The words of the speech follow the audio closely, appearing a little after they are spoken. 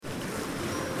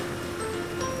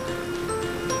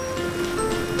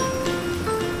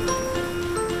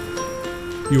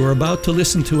You are about to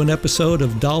listen to an episode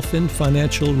of Dolphin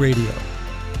Financial Radio.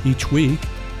 Each week,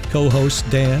 co-hosts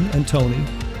Dan and Tony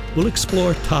will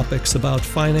explore topics about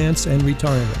finance and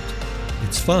retirement.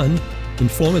 It's fun,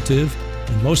 informative,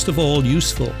 and most of all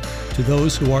useful to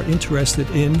those who are interested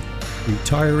in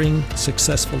retiring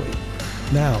successfully.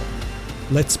 Now,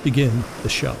 let's begin the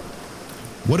show.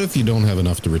 What if you don't have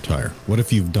enough to retire? What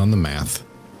if you've done the math?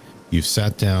 You've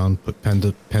sat down, put pen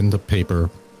to paper,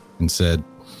 and said,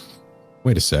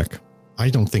 wait a sec,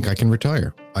 I don't think I can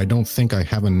retire. I don't think I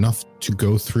have enough to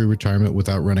go through retirement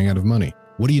without running out of money.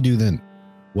 What do you do then?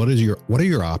 What are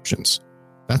your options?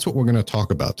 That's what we're going to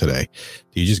talk about today.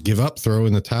 Do you just give up, throw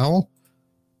in the towel?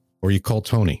 Or you call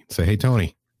Tony, say, hey,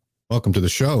 Tony, welcome to the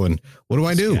show. And what do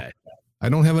I do? I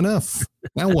don't have enough.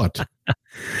 Now what?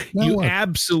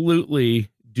 Absolutely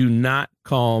do not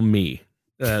call me.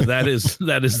 That is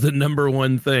the number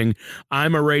one thing.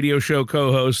 I'm a radio show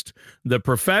co-host, the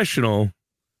professional.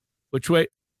 Which way?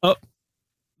 Oh,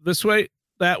 this way,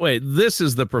 that way. This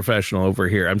is the professional over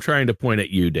here. I'm trying to point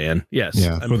at you, Dan. Yes,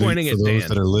 yeah, I'm pointing at Dan. For those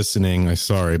that are listening, I'm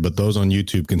sorry, but those on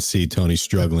YouTube can see Tony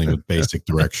struggling with basic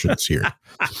directions here.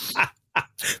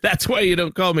 That's why you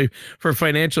don't call me for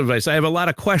financial advice. I have a lot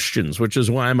of questions, which is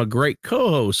why I'm a great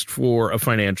co-host for a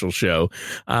financial show.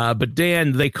 But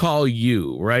Dan, they call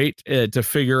you, right, to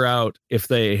figure out if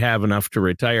they have enough to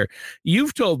retire.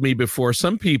 You've told me before,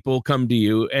 some people come to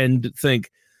you and think,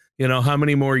 you know, how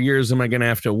many more years am I going to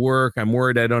have to work? I'm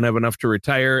worried I don't have enough to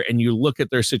retire. And you look at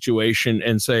their situation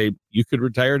and say, you could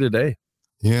retire today.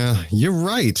 Yeah, you're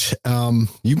right.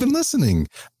 You've been listening.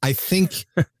 I think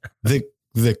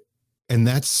and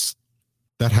that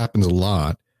happens a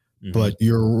lot, but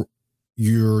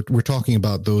we're talking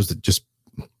about those that just,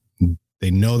 they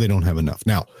know they don't have enough.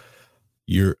 Now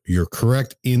you're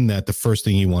correct in that the first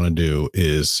thing you want to do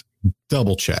is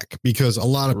double check, because a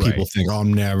lot of people think, oh,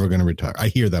 I'm never going to retire. I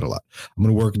hear that a lot. I'm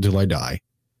going to work until I die.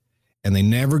 And they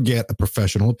never get a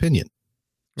professional opinion.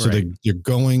 So they're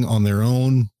going on their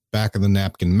own back of the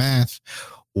napkin math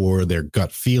or their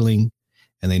gut feeling,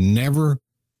 and they never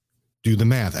do the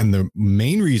math. And the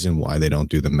main reason why they don't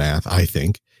do the math, I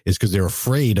think, is because they're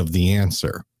afraid of the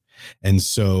answer. And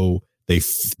so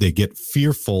they get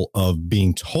fearful of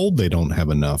being told they don't have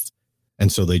enough.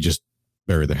 And so they just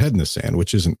bury their head in the sand,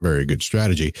 which isn't very good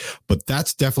strategy. But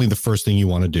that's definitely the first thing you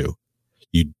want to do.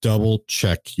 You double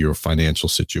check your financial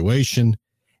situation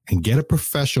and get a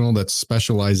professional that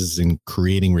specializes in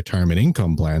creating retirement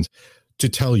income plans to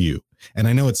tell you. And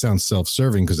I know it sounds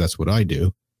self-serving because that's what I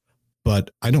do,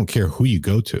 but I don't care who you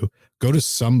go to. Go to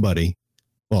somebody.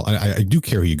 Well, I do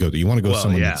care who you go to. You want to go to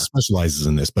someone that specializes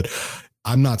in this, but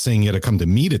I'm not saying you got to come to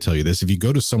me to tell you this. If you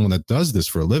go to someone that does this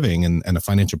for a living and a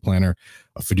financial planner,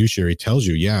 a fiduciary tells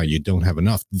you, yeah, you don't have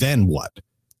enough, then what?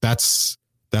 That's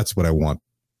what I want.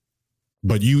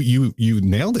 But you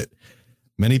nailed it.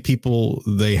 Many people,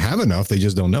 they have enough. They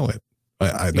just don't know it.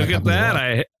 Look at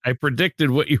that. I predicted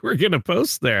what you were going to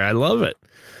post there. I love it.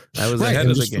 I was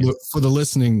ahead of the game. For the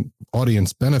listening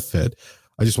audience benefit,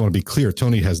 I just want to be clear.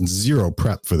 Tony has zero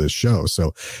prep for this show,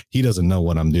 so he doesn't know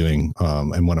what I'm doing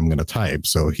and what I'm going to type.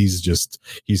 So he's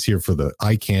here for the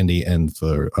eye candy and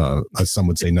for, as some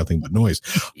would say, nothing but noise.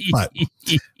 But,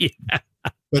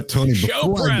 but Tony,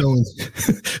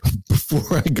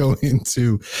 before I go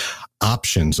into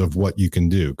options of what you can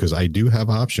do, because I do have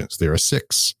options. There are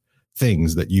 6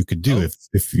 things that you could do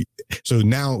if you, so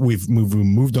now we've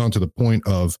moved on to the point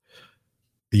of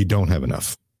you don't have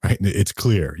enough. Right. It's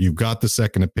clear. You've got the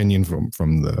second opinion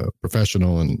from the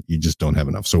professional and you just don't have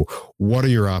enough. So what are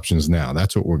your options now?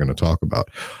 That's what we're going to talk about.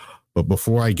 But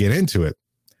before I get into it,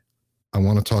 I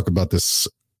want to talk about this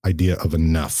idea of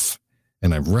enough.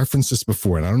 And I've referenced this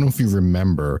before, and I don't know if you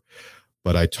remember,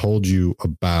 but I told you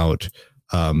about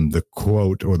the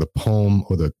quote or the poem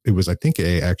it was, I think,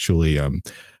 a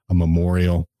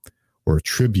memorial or a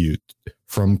tribute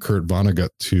from Kurt Vonnegut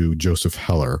to Joseph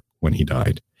Heller when he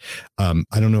died. I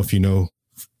don't know if you know,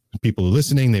 people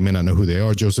listening, they may not know who they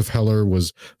are. Joseph Heller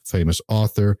was a famous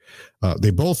author.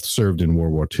 They both served in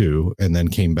World War II and then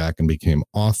came back and became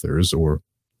authors, or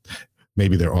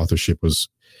maybe their authorship was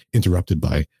interrupted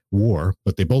by war,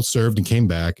 but they both served and came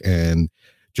back. And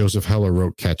Joseph Heller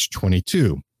wrote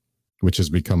Catch-22, which has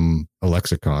become a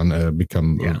lexicon, a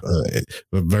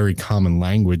very common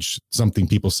language, something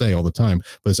people say all the time,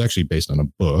 but it's actually based on a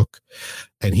book.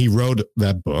 And he wrote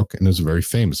that book, and it's very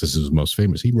famous. This is his most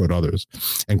famous. He wrote others.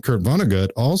 And Kurt Vonnegut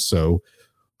also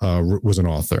was an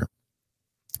author,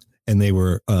 and they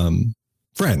were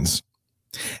friends.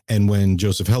 And when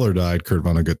Joseph Heller died, Kurt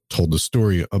Vonnegut told the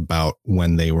story about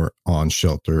when they were on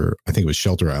Shelter, I think it was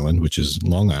Shelter Island, which is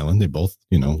Long Island. They both,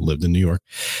 lived in New York.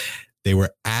 They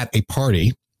were at a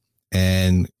party,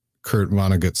 and Kurt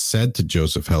Vonnegut said to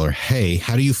Joseph Heller, hey,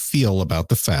 how do you feel about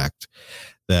the fact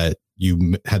that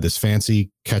you had this fancy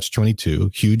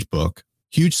Catch-22, huge book,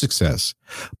 huge success,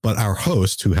 but our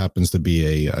host, who happens to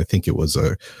be I think it was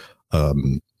a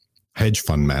hedge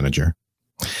fund manager,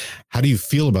 how do you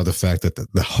feel about the fact that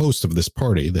the host of this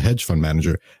party, the hedge fund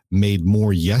manager, made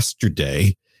more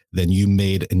yesterday than you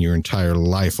made in your entire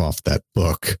life off that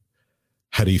book?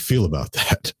 How do you feel about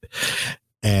that?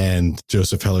 And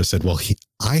Joseph Heller said, well,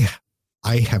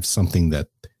 I have something that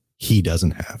he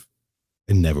doesn't have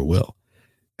and never will.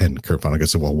 And Kurt Vonnegut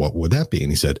said, well, what would that be?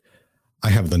 And he said, I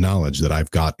have the knowledge that I've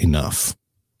got enough.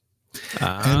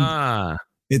 And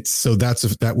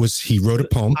he wrote a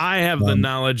poem. I have the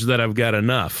knowledge that I've got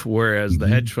enough, whereas the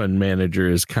hedge fund manager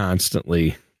is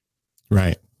constantly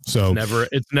right. So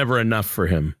it's never enough for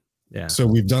him. Yeah. So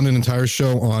we've done an entire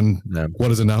show on what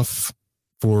is enough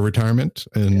for retirement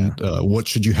and what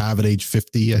should you have at age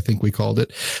 50, I think we called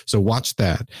it. So watch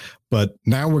that. But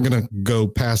now we're going to go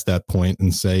past that point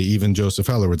and say, even Joseph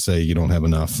Heller would say you don't have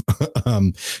enough.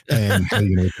 And how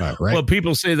you retire, right? Well,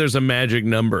 people say there's a magic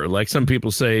number. Like some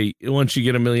people say, once you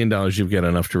get $1 million, you've got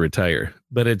enough to retire.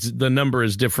 But the number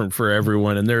is different for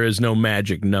everyone, and there is no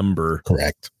magic number.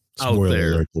 Correct. Out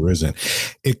there. There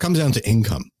isn't. It comes down to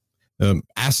income.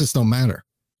 Assets don't matter.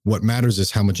 What matters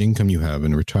is how much income you have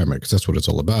in retirement, because that's what it's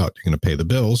all about. You're going to pay the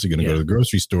bills. You're going to go to the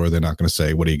grocery store. They're not going to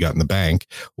say, what do you got in the bank?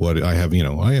 What I have,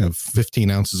 I have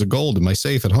 15 ounces of gold in my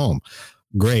safe at home.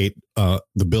 Great.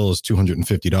 The bill is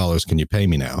 $250. Can you pay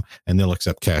me now? And they'll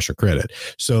accept cash or credit.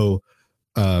 So,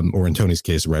 or in Tony's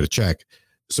case, write a check.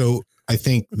 So I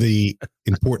think the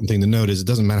important thing to note is it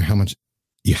doesn't matter how much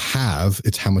you have,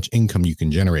 it's how much income you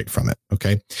can generate from it.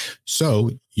 Okay.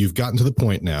 So you've gotten to the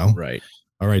point now. Right.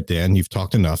 All right, Dan, you've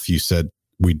talked enough. You said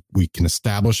we can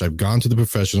establish, I've gone to the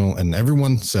professional, and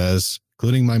everyone says,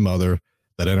 including my mother,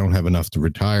 that I don't have enough to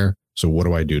retire. So what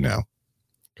do I do now?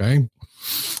 Okay.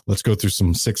 Let's go through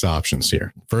some 6 options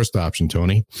here. First option,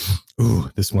 Tony. Ooh,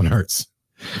 this one hurts.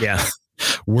 Yeah.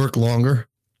 Work longer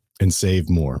and save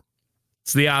more.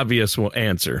 It's the obvious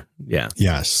answer. Yeah.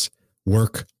 Yes.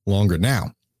 Work longer.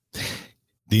 Now,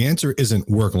 the answer isn't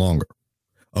work longer.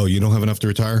 Oh, you don't have enough to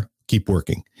retire? Keep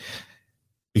working.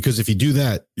 Because if you do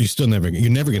that, you're never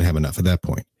going to have enough at that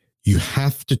point. You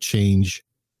have to change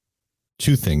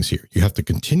 2 things here. You have to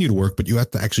continue to work, but you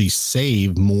have to actually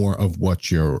save more of what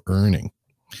you're earning.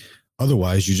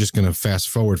 Otherwise, you're just going to fast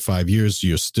forward 5 years.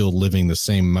 You're still living the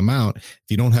same amount. If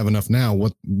you don't have enough now,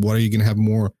 what are you going to have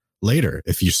more later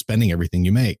if you're spending everything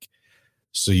you make?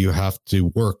 So you have to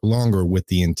work longer with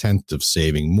the intent of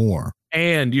saving more.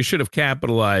 And you should have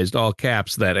capitalized all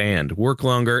caps that and work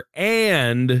longer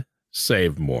and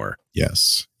save more.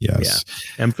 Yes. Yeah.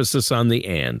 Emphasis on the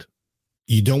and.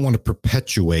 You don't want to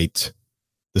perpetuate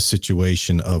the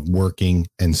situation of working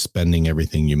and spending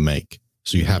everything you make.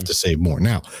 So you have to save more.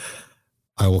 Now,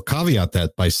 I will caveat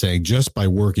that by saying just by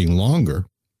working longer,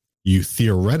 you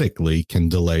theoretically can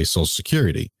delay Social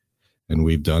Security. And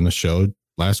we've done a show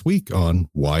last week on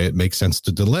why it makes sense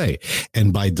to delay.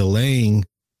 And by delaying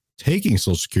taking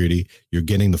Social Security, you're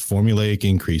getting the formulaic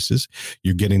increases,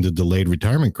 you're getting the delayed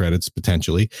retirement credits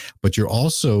potentially, but you're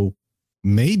also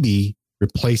maybe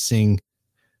replacing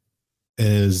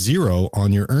a 0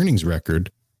 on your earnings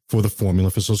record for the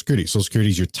formula for Social Security. Social Security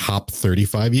is your top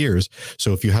 35 years.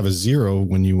 So if you have a 0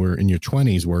 when you were in your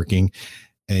 20s working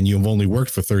and you've only worked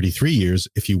for 33 years,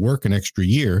 if you work an extra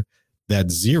year,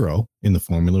 that 0 in the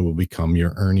formula will become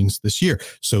your earnings this year.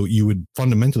 So you would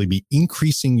fundamentally be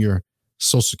increasing your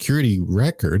Social Security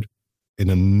record in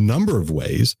a number of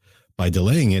ways by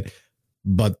delaying it,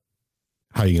 but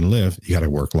how are you going to live? You got to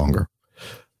work longer.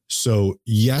 So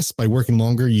yes, by working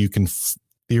longer, you can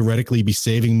theoretically be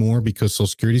saving more because Social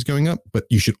Security is going up, but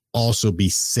you should also be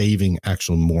saving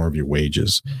actual more of your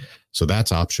wages. So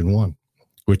that's option 1,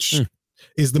 which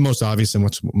is the most obvious and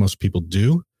what most people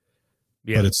do,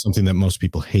 but it's something that most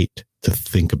people hate to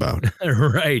think about.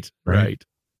 Right.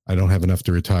 I don't have enough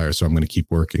to retire, so I'm going to keep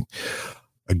working.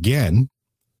 Again,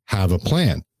 have a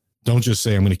plan. Don't just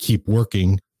say I'm going to keep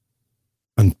working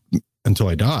until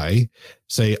I die.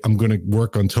 Say I'm going to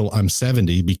work until I'm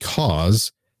 70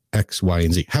 because X, Y,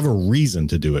 and Z. Have a reason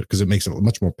to do it because it makes it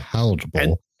much more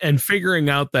palatable. And figuring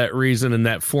out that reason and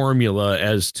that formula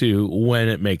as to when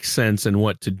it makes sense and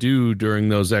what to do during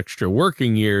those extra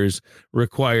working years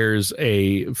requires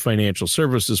a financial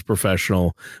services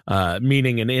professional,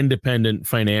 meaning an independent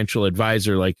financial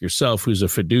advisor like yourself, who's a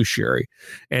fiduciary.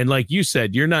 And like you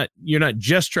said, you're not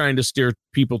just trying to steer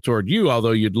people toward you,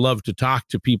 although you'd love to talk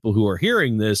to people who are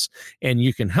hearing this and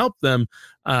you can help them.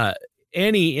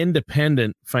 any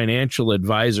independent financial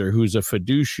advisor who's a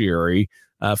fiduciary,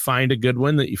 find a good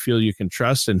one that you feel you can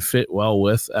trust and fit well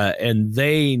with. And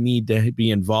they need to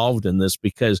be involved in this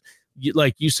because,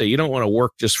 like you say, you don't want to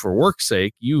work just for work's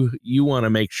sake. You want to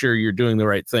make sure you're doing the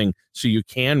right thing so you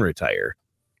can retire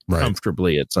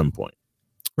comfortably at some point.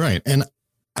 Right. And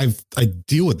I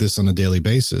deal with this on a daily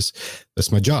basis.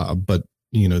 That's my job. But,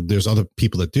 there's other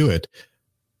people that do it.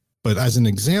 But as an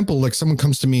example, like someone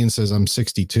comes to me and says, I'm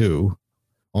 62.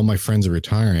 All my friends are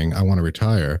retiring. I want to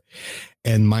retire.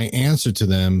 And my answer to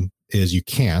them is you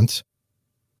can't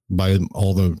by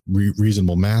all the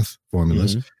reasonable math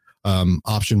formulas.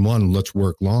 Option one, let's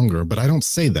work longer. But I don't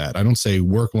say that. I don't say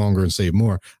work longer and save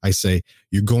more. I say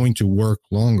you're going to work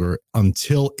longer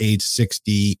until age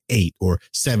 68 or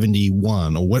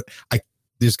 71 or what.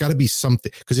 There's got to be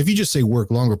something. Because if you just say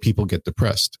work longer, people get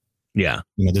depressed. Yeah.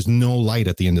 There's no light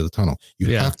at the end of the tunnel.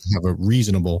 You have to have a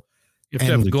reasonable. You have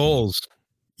to have goals.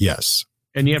 Yes.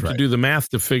 And you have to do the math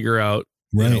to figure out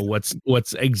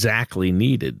what's exactly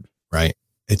needed. Right.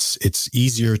 It's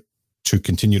easier to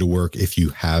continue to work if you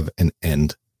have an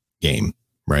end game,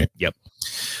 right? Yep.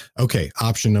 Okay.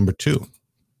 Option number 2,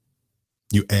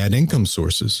 you add income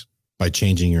sources by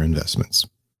changing your investments.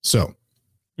 So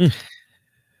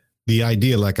the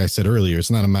idea, like I said earlier,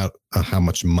 it's not about how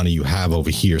much money you have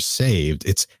over here saved.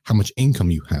 It's how much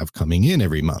income you have coming in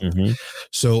every month.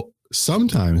 So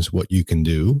sometimes what you can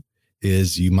do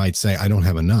is you might say, I don't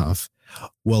have enough.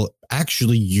 Well,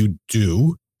 actually you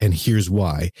do. And here's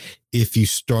why. If you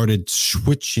started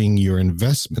switching your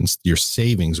investments, your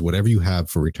savings, whatever you have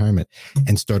for retirement,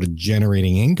 and started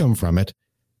generating income from it,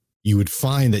 you would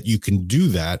find that you can do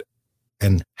that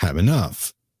and have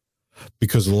enough.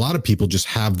 Because a lot of people just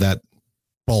have that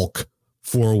bulk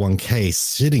 401k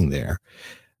sitting there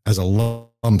as a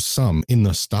lump sum in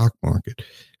the stock market,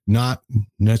 not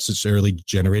necessarily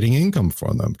generating income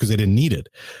for them because they didn't need it.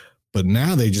 But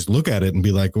now they just look at it and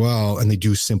be like, well, and they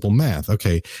do simple math.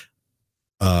 Okay.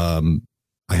 I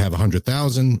have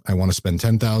 100,000. I want to spend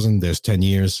 10,000. There's 10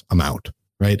 years. I'm out.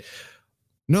 Right.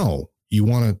 No, you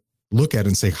want to look at it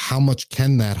and say, how much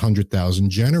can that 100,000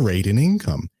 generate in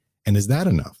income? And is that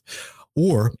enough?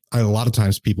 Or a lot of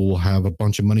times people will have a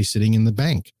bunch of money sitting in the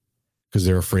bank because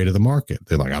they're afraid of the market.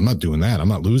 They're like, I'm not doing that. I'm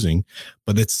not losing,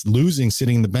 but it's losing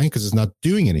sitting in the bank because it's not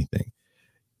doing anything.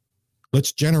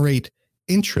 Let's generate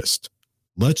interest.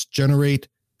 Let's generate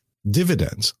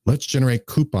dividends. Let's generate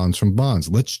coupons from bonds.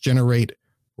 Let's generate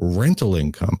rental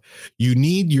income. You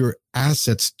need your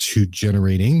assets to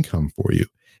generate income for you.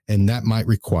 And that might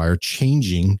require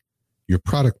changing your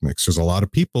product mix. There's a lot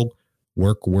of people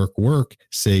work,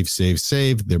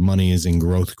 save. Their money is in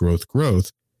growth.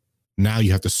 Now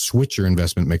you have to switch your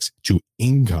investment mix to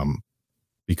income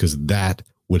because that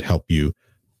would help you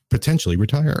potentially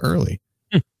retire early.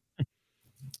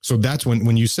 So that's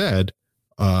when you said,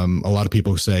 a lot of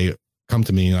people say, come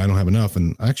to me and I don't have enough.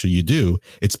 And actually you do.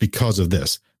 It's because of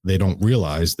this. They don't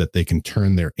realize that they can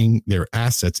turn their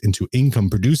assets into income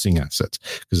producing assets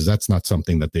because that's not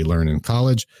something that they learn in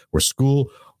college or school,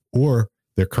 or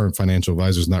their current financial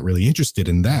advisor is not really interested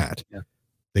in that. Yeah.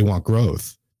 They want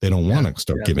growth. They don't want to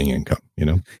start giving income,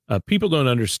 People don't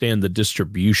understand the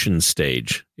distribution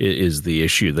stage is the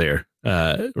issue there,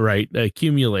 right?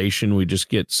 Accumulation, we just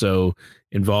get so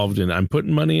involved in, I'm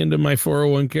putting money into my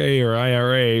 401k or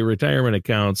IRA retirement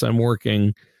accounts. I'm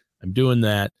working, I'm doing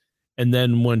that. And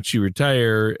then once you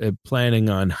retire, planning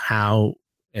on how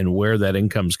and where that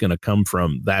income is going to come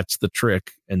from, that's the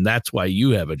trick. And that's why you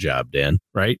have a job, Dan,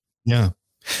 right? Yeah.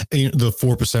 And the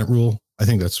 4% rule, I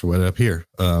think that's right up here.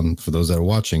 For those that are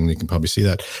watching, they can probably see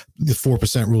that. The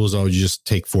 4% rule is, you just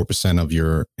take 4% of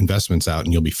your investments out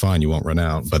and you'll be fine. You won't run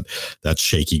out, but that's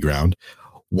shaky ground.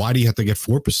 Why do you have to get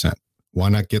 4%? Why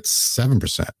not get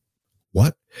 7%?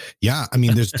 What? Yeah. I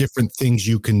mean, there's different things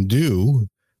you can do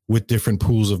with different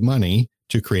pools of money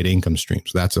to create income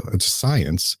streams. It's a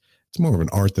science. It's more of an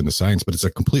art than a science, but it's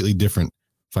a completely different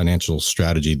financial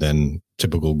strategy than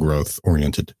typical growth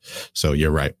oriented. So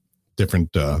you're right.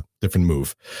 Different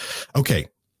move. Okay.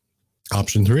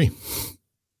 Option 3,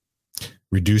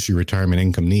 reduce your retirement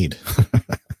income need.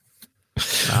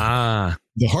 The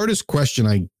hardest question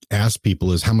I ask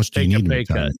people is, how much do you need in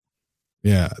retirement?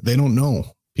 Yeah. They don't know.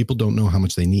 People don't know how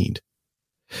much they need.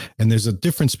 And there's a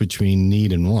difference between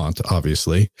need and want,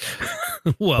 obviously.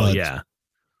 Well, yeah.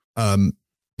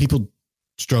 People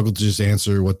struggle to just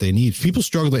answer what they need. People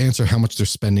struggle to answer how much they're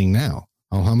spending now.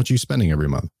 Oh, how much are you spending every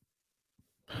month?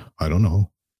 I don't know.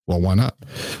 Well, why not?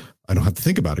 I don't have to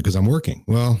think about it because I'm working.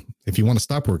 Well, if you want to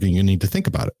stop working, you need to think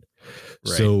about it.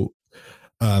 Right. So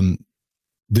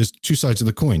there's two sides of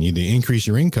the coin. You either increase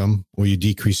your income or you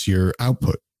decrease your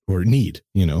output. or need,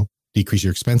 decrease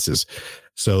your expenses.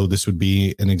 So this would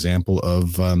be an example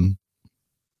of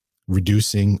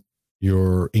reducing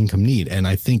your income need. And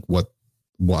I think why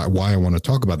I want to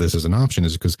talk about this as an option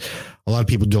is because a lot of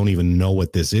people don't even know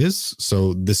what this is.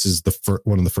 So this is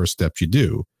one of the first steps you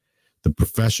do. The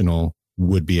professional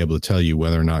would be able to tell you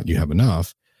whether or not you have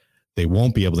enough. They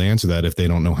won't be able to answer that if they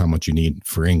don't know how much you need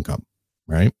for income,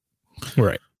 right?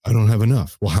 Right. I don't have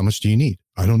enough. Well, how much do you need?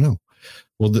 I don't know.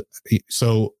 Well,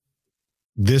 so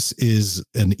this is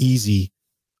an easy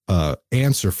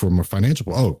answer from a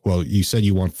financial. Oh, well, you said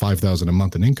you want $5,000 a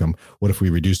month in income. What if we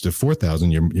reduced to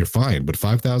 $4,000? You're fine, but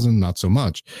 $5,000, not so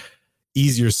much.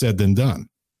 Easier said than done.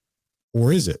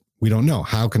 Or is it? We don't know.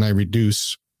 How can I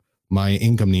reduce my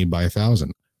income need by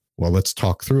 $1,000? Well, let's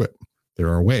talk through it. There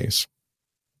are ways.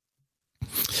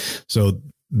 So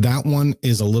that one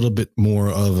is a little bit more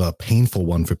of a painful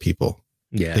one for people.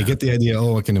 Yeah. They get the idea,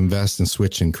 I can invest and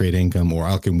switch and create income, or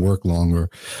I can work longer.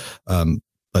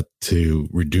 But to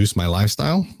reduce my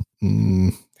lifestyle,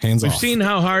 hands off. We've seen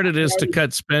how hard it is to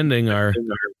cut spending.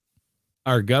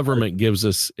 Our government gives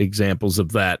us examples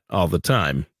of that all the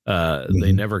time.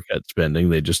 They never cut spending.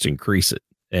 They just increase it.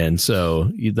 And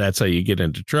so that's how you get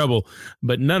into trouble.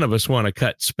 But none of us want to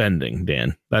cut spending,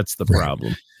 Dan. That's the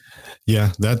problem.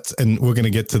 Yeah, and we're going to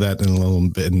get to that in a little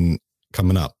bit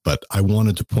coming up. But I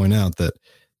wanted to point out that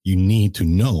you need to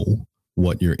know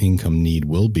what your income need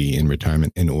will be in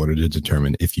retirement in order to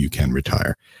determine if you can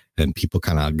retire. And people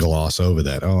kind of gloss over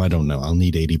that. Oh, I don't know. I'll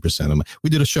need 80% of we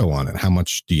did a show on it. How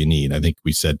much do you need? I think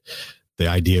we said the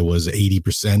idea was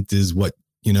 80% is what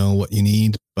you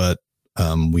need, but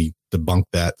we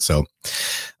debunked that. So,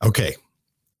 okay.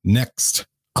 Next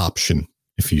option.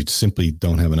 If you simply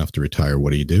don't have enough to retire,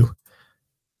 what do?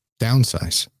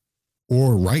 Downsize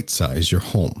or right size your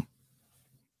home.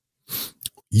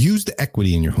 Use the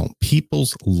equity in your home.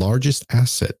 People's largest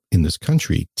asset in this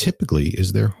country typically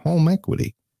is their home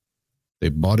equity. They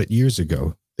bought it years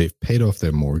ago. They've paid off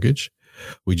their mortgage.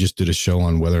 We just did a show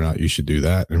on whether or not you should do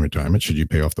that in retirement. Should you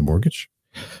pay off the mortgage?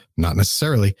 Not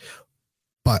necessarily,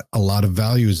 but a lot of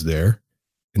value is there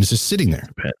and it's just sitting there.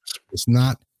 It's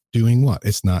not doing what?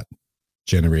 It's not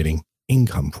generating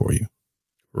income for you.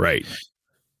 Right.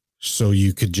 So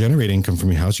you could generate income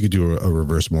from your house. You could do a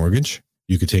reverse mortgage.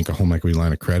 You could take a home equity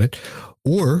line of credit,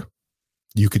 or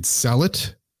you could sell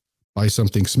it, buy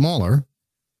something smaller,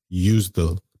 use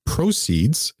the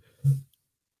proceeds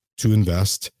to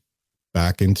invest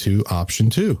back into option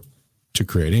 2 to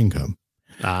create income.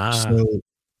 So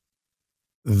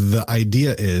the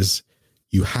idea is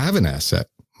you have an asset.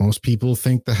 Most people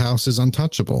think the house is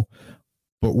untouchable,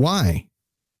 but why?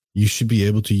 You should be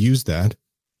able to use that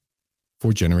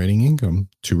for generating income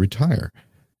to retire.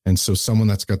 And so someone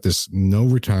that's got this no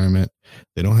retirement,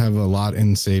 they don't have a lot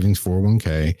in savings,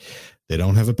 401k, they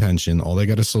don't have a pension, all they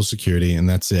got is Social Security, and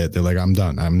that's it. They're like, I'm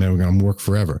done. I'm never going to work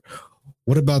forever.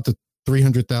 What about the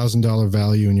 $300,000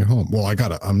 value in your home? Well,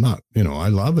 I'm not, I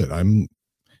love it. I'm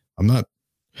not.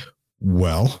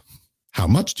 Well, how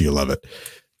much do you love it?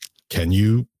 Can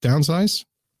you downsize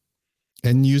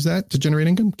and use that to generate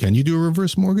income? Can you do a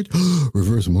reverse mortgage?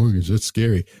 Reverse mortgage, that's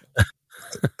scary.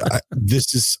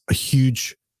 This is a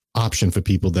huge option for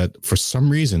people that for some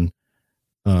reason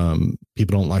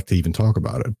people don't like to even talk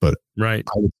about it, but right.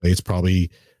 I would say it's probably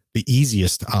the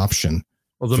easiest option.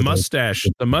 Well, the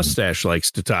mustache likes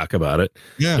to talk about it.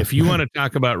 Yeah. If you want to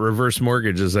talk about reverse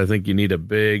mortgages, I think you need a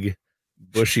big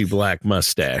bushy black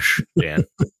mustache, Dan.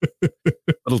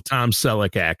 Little Tom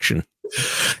Selleck action.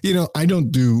 I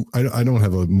don't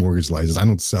have a mortgage license. I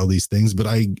don't sell these things, but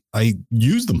I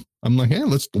use them. I'm like, hey,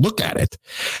 let's look at it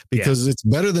because it's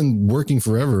better than working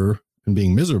forever and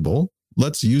being miserable.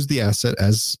 Let's use the asset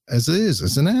as it is,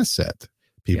 as an asset.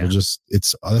 People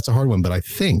that's a hard one, but I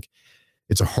think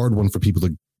it's a hard one for people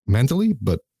to mentally,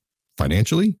 but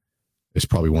financially, it's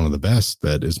probably one of the best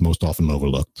that is most often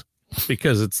overlooked.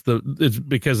 Because it's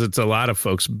a lot of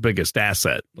folks' biggest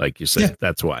asset, like you said. Yeah.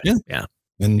 That's why. Yeah.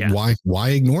 And why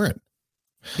ignore it?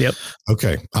 Yep.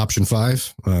 Okay. Option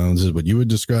 5. This is what you were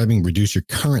describing. Reduce your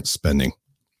current spending.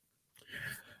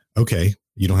 Okay.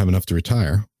 You don't have enough to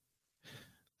retire.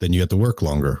 Then you have to work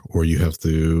longer, or you have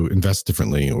to invest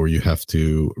differently, or you have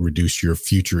to reduce your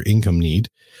future income need,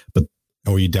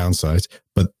 or you downsize.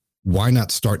 But why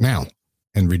not start now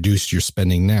and reduce your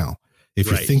spending now? If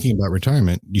you're thinking about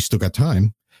retirement, you still got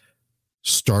time.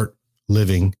 Start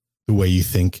living the way you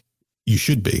think you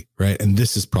should be, right? And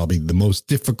this is probably the most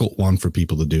difficult one for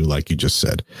people to do, like you just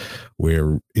said.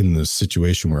 We're in the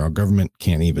situation where our government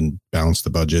can't even balance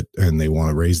the budget and they want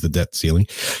to raise the debt ceiling.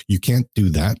 You can't do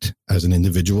that as an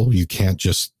individual. You can't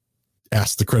just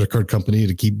ask the credit card company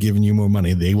to keep giving you more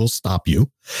money. They will stop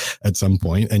you at some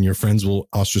point, and your friends will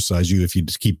ostracize you if you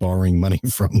just keep borrowing money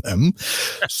from them.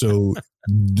 So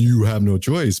you have no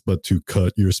choice but to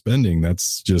cut your spending.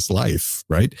 That's just life,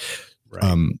 right?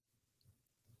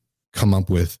 Come up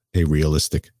with a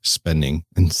realistic spending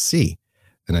and see.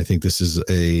 And I think this is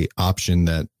a option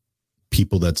that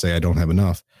people that say I don't have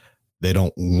enough, they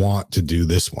don't want to do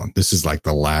this one. This is like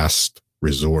the last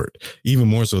resort, even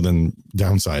more so than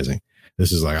downsizing.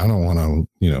 This is like, I don't want to,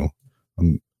 I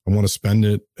want to spend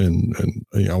it and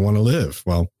I want to live.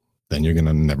 Well, then you're going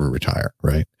to never retire.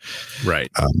 Right. Right.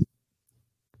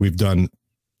 We've done,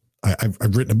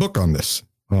 I've written a book on this,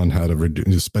 on how to reduce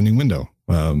the spending window.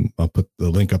 I'll put the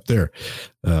link up there.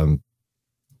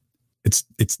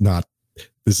 It's not,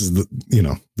 this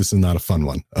is not a fun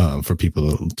one for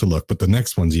people to look, but the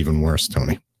next one's even worse,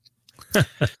 Tony.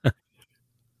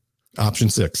 Option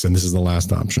 6, and this is the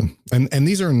last option. And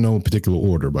these are in no particular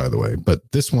order, by the way, but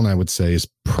this one I would say is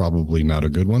probably not a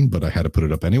good one, but I had to put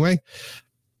it up anyway.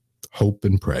 Hope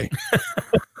and pray.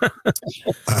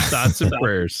 Thoughts and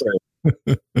prayers.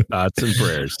 Thoughts and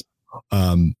prayers.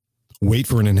 Wait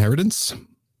for an inheritance.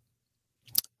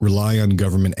 Rely on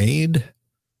government aid.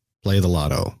 Play the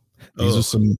lotto.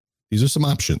 These are some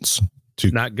options.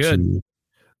 Not good.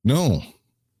 No,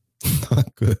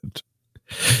 not good.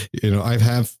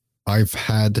 I've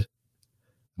had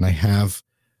and I have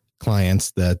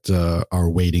clients that are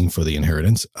waiting for the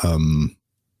inheritance.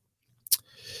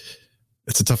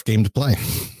 It's a tough game to play.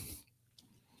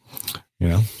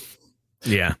 Yeah.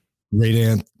 Great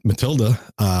Aunt Matilda,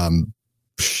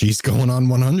 she's going on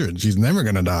 100. She's never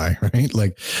going to die, right?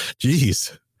 Like,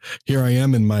 geez, here I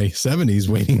am in my 70s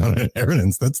waiting on an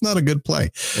inheritance. That's not a good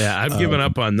play. Yeah, I've given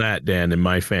up on that, Dan, in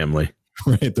my family.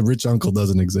 Right. The rich uncle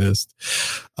doesn't exist.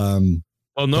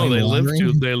 Oh no, they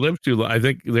live too long. I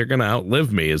think they're going to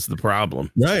outlive me is the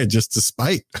problem. Right. Just to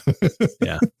spite.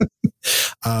 Yeah.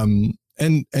 And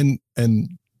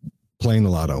playing the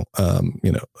lotto,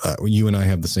 you and I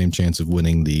have the same chance of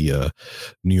winning the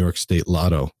New York State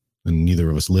Lotto, and neither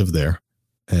of us live there.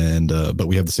 But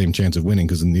we have the same chance of winning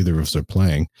because neither of us are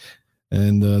playing.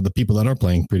 And the people that are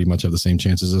playing pretty much have the same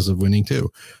chances as of winning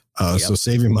too. So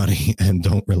save your money and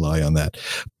don't rely on that.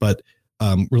 But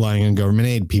relying on government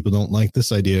aid, people don't like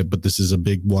this idea, but this is a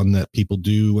big one that people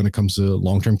do when it comes to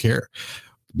long-term care.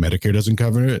 Medicare doesn't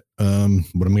cover it. What am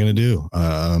I going to do?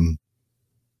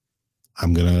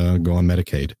 I'm going to go on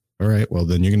Medicaid. All right. Well,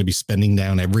 then you're going to be spending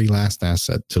down every last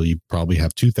asset till you probably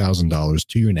have $2,000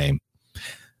 to your name.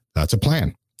 That's a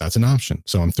plan. That's an option.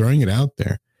 So I'm throwing it out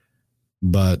there.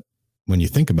 But when you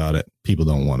think about it, people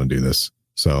don't want to do this.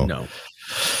 So, no.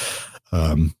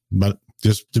 But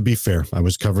just to be fair, I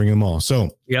was covering them all.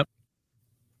 So, yep.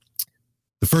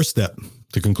 The first step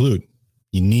to conclude,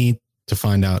 you need to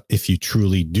find out if you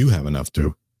truly do have enough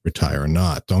to retire or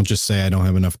not. Don't just say I don't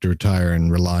have enough to retire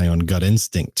and rely on gut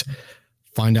instinct.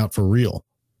 Find out for real.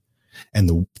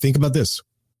 And think about this.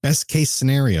 Best case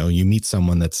scenario, you meet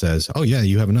someone that says, oh yeah,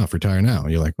 you have enough, retire now.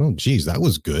 You're like, oh geez, that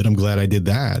was good. I'm glad I did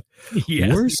that.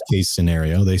 Yeah. Worst case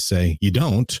scenario, they say you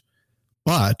don't,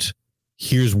 but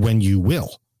here's when you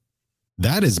will.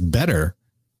 That is better.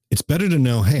 It's better to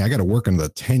know, hey, I got to work another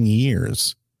 10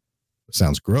 years.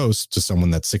 Sounds gross to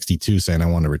someone that's 62 saying I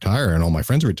want to retire and all my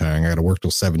friends are retiring. I got to work till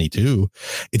 72.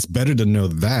 It's better to know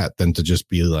that than to just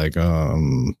be like,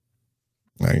 can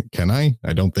I?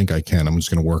 I don't think I can. I'm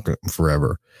just going to work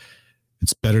forever.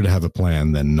 It's better to have a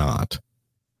plan than not.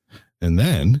 And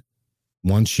then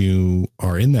once you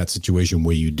are in that situation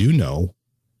where you do know,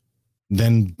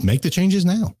 then make the changes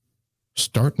now.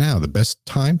 Start now. The best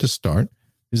time to start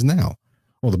is now.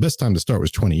 Well, the best time to start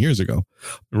was 20 years ago.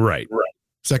 Right.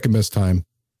 Second best time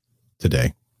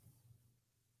today.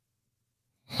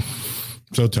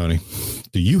 So, Tony,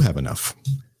 do you have enough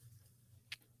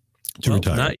to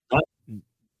retire?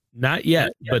 Not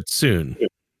yet, but soon.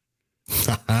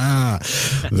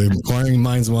 The inquiring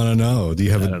minds want to know. Do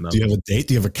you have a date?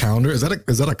 Do you have a calendar? Is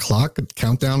that a clock, a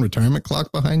countdown retirement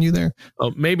clock behind you there?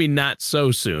 Oh, maybe not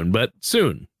so soon, but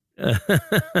soon. Love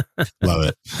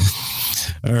it.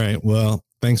 All right. Well,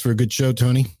 thanks for a good show,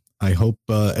 Tony. I hope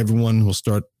everyone will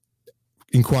start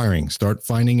inquiring, start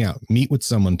finding out, meet with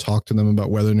someone, talk to them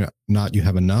about whether or not you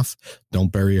have enough.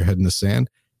 Don't bury your head in the sand.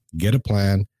 Get a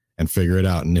plan and figure it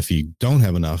out. And if you don't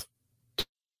have enough,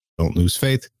 don't lose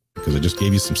faith, because I just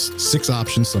gave you some 6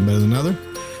 options, some better than another.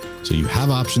 So you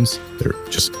have options.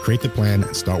 Just create the plan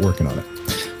and start working on it.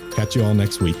 Catch you all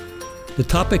next week. The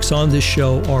topics on this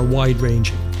show are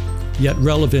wide-ranging, yet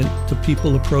relevant to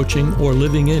people approaching or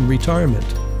living in retirement,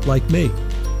 like me.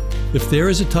 If there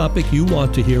is a topic you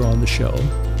want to hear on the show,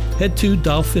 head to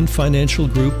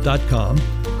dolphinfinancialgroup.com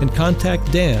and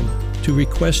contact Dan to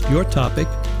request your topic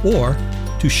or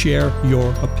to share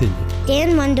your opinion.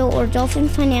 Dan Mundo or Dolphin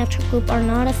Financial Group are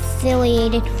not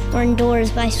affiliated or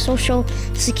endorsed by Social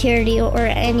Security or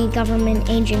any government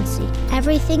agency.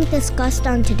 Everything discussed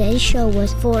on today's show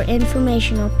was for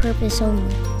informational purpose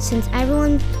only. Since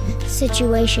everyone's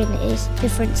situation is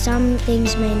different, some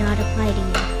things may not apply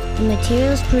to you. The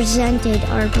materials presented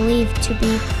are believed to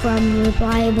be from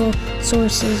reliable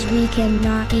sources. We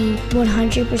cannot be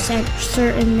 100%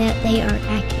 certain that they are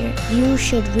accurate. You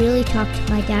should really talk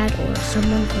to my dad or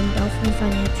someone from Dolphin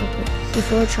Financial Group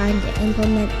before trying to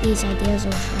implement these ideas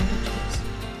or strategies.